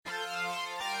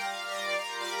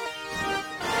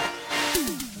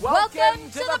Welcome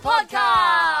to the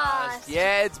podcast!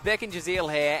 Yeah, it's Beck and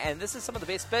Jazeel here, and this is some of the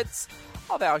best bits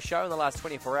of our show in the last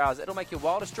 24 hours. It'll make your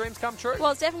wildest dreams come true. Well,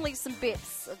 it's definitely some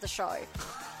bits of the show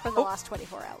from the last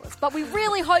 24 hours, but we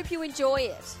really hope you enjoy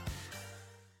it.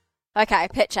 Okay,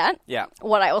 pet chat. Yeah.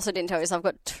 What I also didn't tell you is I've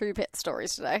got 2 pet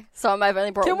stories today, so I've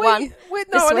only brought Can one. Wait,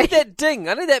 this no, I week. need that ding.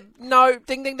 I need that. No,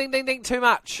 ding, ding, ding, ding, ding. Too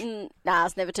much. Nah,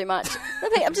 it's never too much.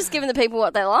 I'm just giving the people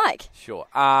what they like. Sure.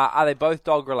 Are they both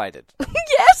dog related?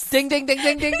 Yes. Ding, ding, ding,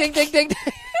 ding, ding, ding, ding, ding.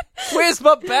 Where's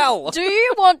my bell? Do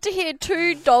you want to hear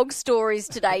 2 dog stories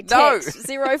today? No. Text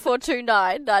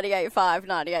 0429 985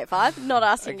 985. Not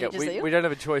asking you, Okay, Jazeel. we don't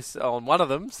have a choice on one of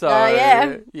them, so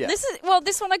Yeah. yeah.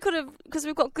 This one I could have, because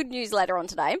we've got good news later on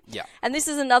today. Yeah. And this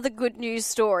is another good news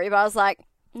story, but I was like,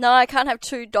 no, I can't have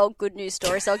 2 dog good news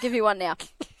stories, so I'll give you one now.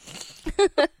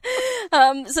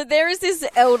 So there is this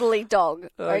elderly dog,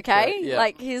 okay? yeah.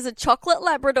 Like, he's a chocolate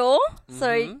Labrador.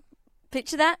 So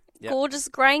picture that. Yep. Gorgeous,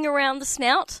 greying around the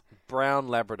snout. Brown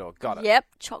Labrador. Got it. Yep,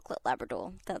 chocolate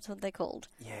Labrador. That's what they're called.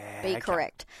 Yeah. Be okay.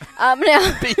 correct.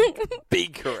 Now... Be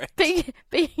correct.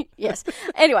 Yes.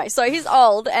 Anyway, so he's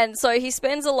old, and so he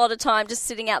spends a lot of time just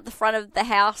sitting out the front of the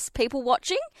house, people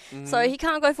watching. So he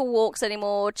can't go for walks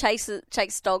anymore, chase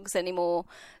dogs anymore.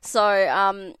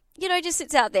 So, just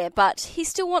sits out there. But he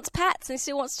still wants pats, and he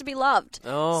still wants to be loved.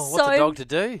 Oh, what's a dog to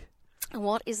do?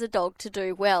 What is a dog to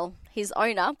do? Well, his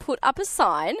owner put up a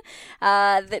sign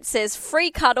that says,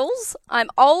 "Free cuddles. I'm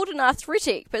old and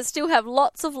arthritic, but still have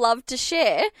lots of love to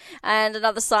share." And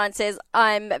another sign says,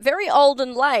 "I'm very old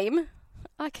and lame."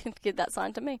 I can give that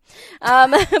sign to me.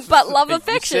 But love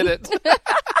affection. You said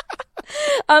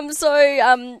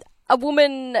it. A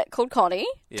woman called Connie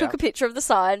took a picture of the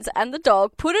signs and the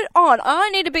dog, put it on. I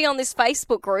need to be on this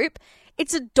Facebook group.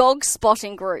 It's a dog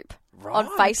spotting group on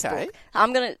Facebook. Okay.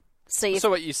 I'm going to see if... So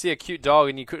what, you see a cute dog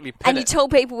and you quickly pet And you it? tell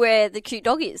people where the cute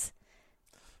dog is.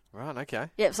 Right, okay.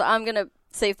 Yep, so I'm going to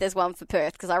see if there's one for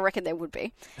Perth, because I reckon there would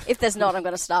be. If there's not, I'm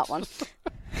going to start one.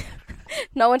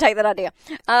 No one take that idea.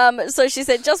 So she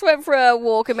said, just went for a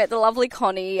walk and met the lovely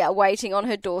Connie waiting on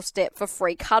her doorstep for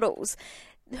free cuddles.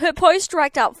 Her post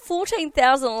racked up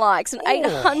 14,000 likes and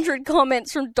 800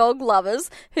 comments from dog lovers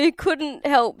who couldn't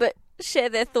help but share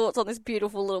their thoughts on this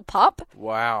beautiful little pup.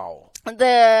 Wow.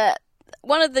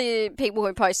 One of the people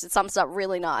who posted sums it up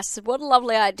really nice. Said, what a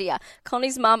lovely idea.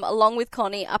 Connie's mum, along with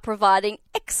Connie, are providing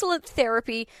excellent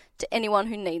therapy to anyone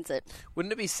who needs it.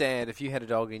 Wouldn't it be sad if you had a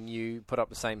dog and you put up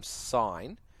the same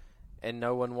sign and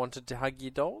no one wanted to hug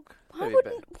your dog? Why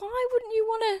wouldn't you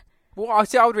want to... Well,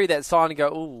 I would read that sign and go,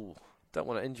 ooh, don't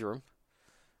want to injure him.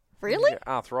 Really?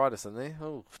 Arthritis in there.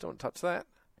 Oh, don't want to touch that.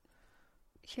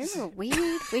 You're a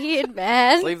weird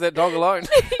man. Leave that dog alone.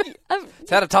 He's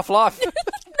had a tough life.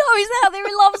 No, he's out there.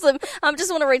 He loves them. Just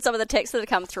want to read some of the texts that have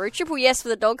come through. Triple yes for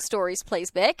the dog stories,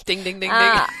 please, Beck. Ding, ding, ding, ding.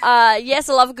 Yes,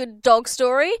 I love a good dog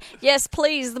story. Yes,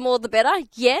 please, the more the better.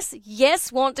 Yes,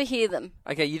 want to hear them.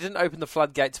 Okay, you didn't open the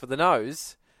floodgates for the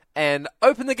nose, and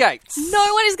open the gates.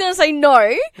 No one is going to say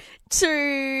no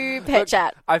to pet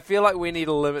chat. I feel like we need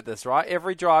to limit this, right?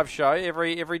 Every drive show,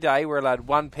 every day, we're allowed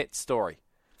one pet story.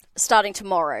 Starting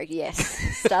tomorrow, yes.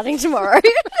 Starting tomorrow.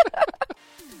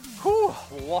 Whew,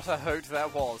 what a hoot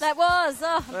that was. That was.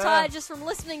 Oh, I'm tired just from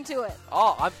listening to it.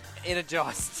 Oh, I'm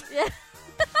energised. Yeah.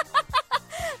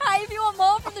 Hey, if you want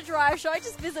more from The Drive Show,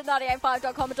 just visit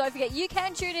 985.com and don't forget you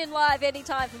can tune in live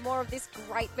anytime for more of this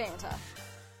great banter.